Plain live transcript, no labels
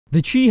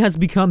The Chi has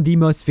become the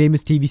most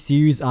famous TV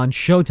series on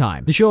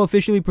Showtime. The show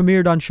officially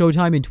premiered on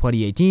Showtime in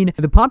 2018, and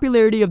the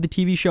popularity of the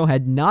TV show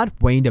had not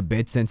waned a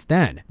bit since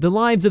then. The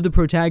lives of the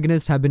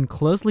protagonists have been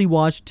closely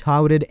watched,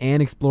 touted,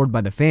 and explored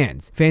by the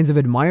fans. Fans have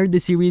admired the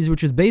series,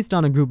 which is based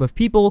on a group of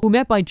people who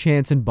met by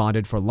chance and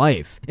bonded for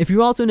life. If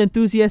you're also an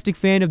enthusiastic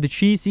fan of the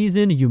Chi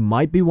season, you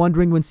might be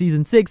wondering when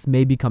Season 6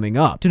 may be coming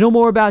up. To know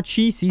more about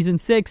Chi Season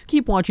 6,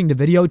 keep watching the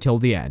video till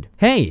the end.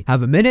 Hey,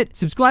 have a minute?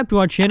 Subscribe to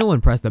our channel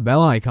and press the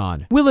bell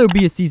icon. Will there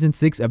be a Season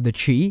 6 of the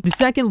Chi? The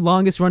second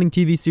longest running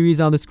TV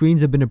series on the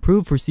screens have been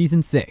approved for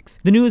Season 6.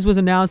 The news was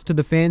announced to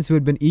the fans who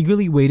had been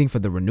eagerly waiting for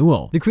the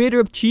renewal. The creator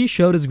of Chi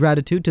showed his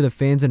gratitude to the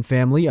fans and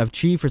family of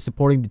Chi for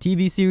supporting the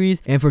TV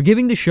series and for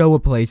giving the show a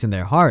place in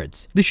their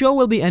hearts. The show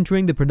will be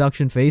entering the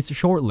production phase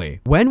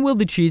shortly. When will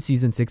the Chi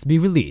Season 6 be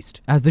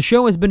released? As the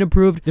show has been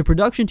approved, the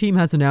production team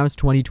has announced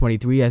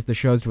 2023 as the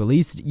show's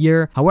release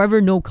year. However,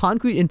 no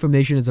concrete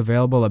information is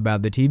available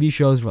about the TV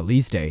show's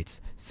release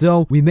dates.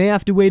 So, we may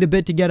have to wait a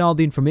bit to get all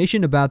the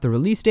information about the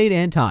release date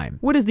and time.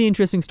 What is the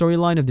interesting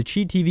storyline of the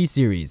Chi TV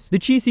series? The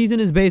Chi season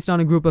is based on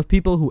a group of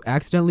people who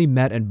accidentally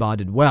met and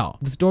bonded well.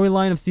 The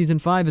storyline of Season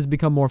 5 has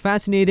become more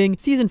fascinating.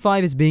 Season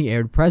 5 is being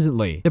aired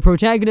presently. The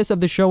protagonists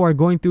of the show are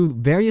going through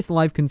various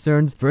life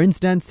concerns. For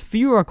instance,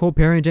 few are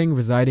co-parenting,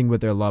 residing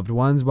with their loved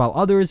ones, while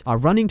others are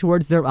running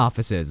towards their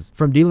offices.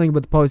 From dealing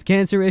with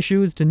post-cancer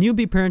issues to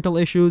newbie parental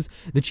issues,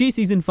 the Chi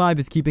Season 5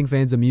 is keeping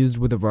fans amused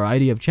with a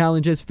variety of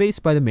challenges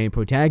faced by the main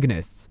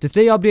protagonists. To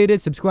stay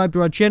updated, subscribe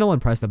to our channel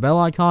and press the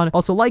bell icon.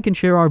 Also like and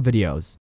share our videos.